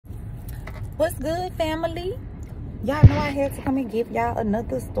What's good, family? Y'all know I had to come and give y'all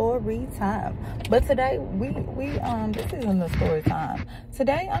another story time. But today this isn't a story time.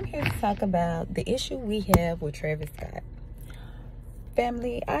 Today I'm here to talk about the issue we have with Travis Scott.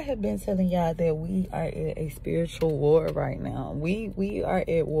 Family, I have been telling y'all that we are in a spiritual war right now. We are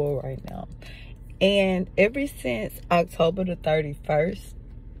at war right now. And ever since October the 31st,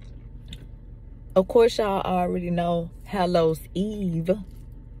 of course y'all already know Hallow's Eve,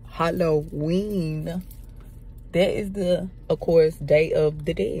 Halloween. That is the, of course, Day of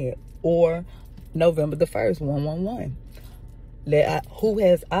the Dead, or November the 1st, 111. Who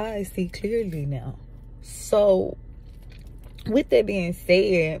has eyes see clearly now. So, with that being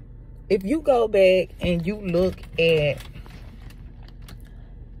said, if you go back and you look at,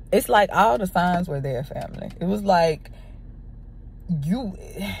 it's like all the signs were there, family. It was like,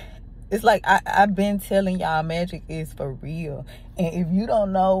 it's like I've been telling y'all magic is for real. And if you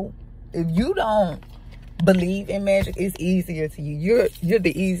don't know, if you don't believe in magic, it's easier to you. You're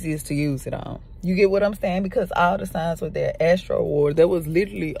the easiest to use it on. You get what I'm saying? Because all the signs were there. Astro War, there was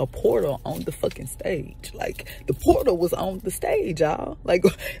literally a portal on the fucking stage. Like, the portal was on the stage, y'all. Like,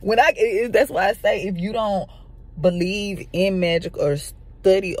 that's why I say, if you don't believe in magic or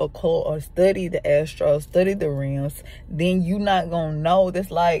study occult or study the astro, study the realms, then you not gonna know.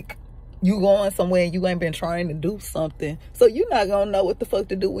 That's like you going somewhere and you ain't been trying to do something, so you're not gonna know what the fuck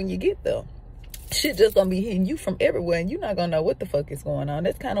to do when you get there. Shit just gonna be hitting you from everywhere and you're not gonna know what the fuck is going on.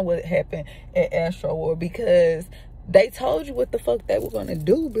 That's kind of what happened at Astro War, because they told you what the fuck they were gonna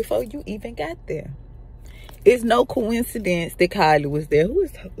do before you even got there. It's no coincidence that Kylie was there.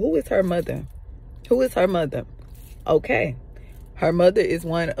 Who is her mother? Who is her mother? Okay, her mother is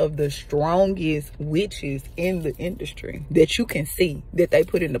one of the strongest witches in the industry that you can see, that they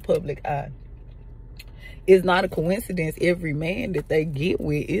put in the public eye. It's not a coincidence every man that they get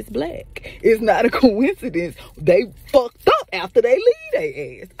with is black. It's not a coincidence they fucked up after they leave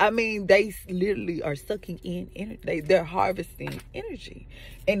their ass. I mean, they literally are sucking in energy. They're harvesting energy.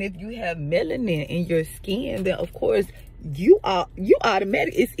 And if you have melanin in your skin, then of course you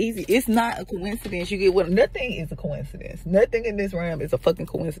automatic. It's easy. It's not a coincidence. You get what? Nothing is a coincidence. Nothing in this realm is a fucking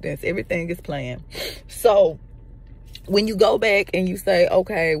coincidence. Everything is planned. So when you go back and you say,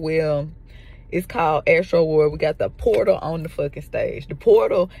 okay, well, it's called Astro War. We got the portal on the fucking stage. The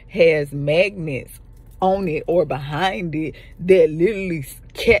portal has magnets on it or behind it that literally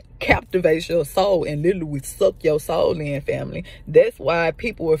captivates your soul and literally would suck your soul in, family. That's why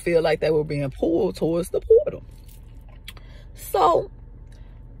people would feel like they were being pulled towards the portal. So,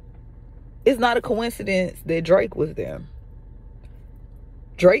 it's not a coincidence that Drake was there.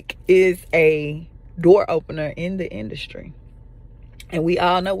 Drake is a door opener in the industry. And we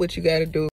all know what you got to do.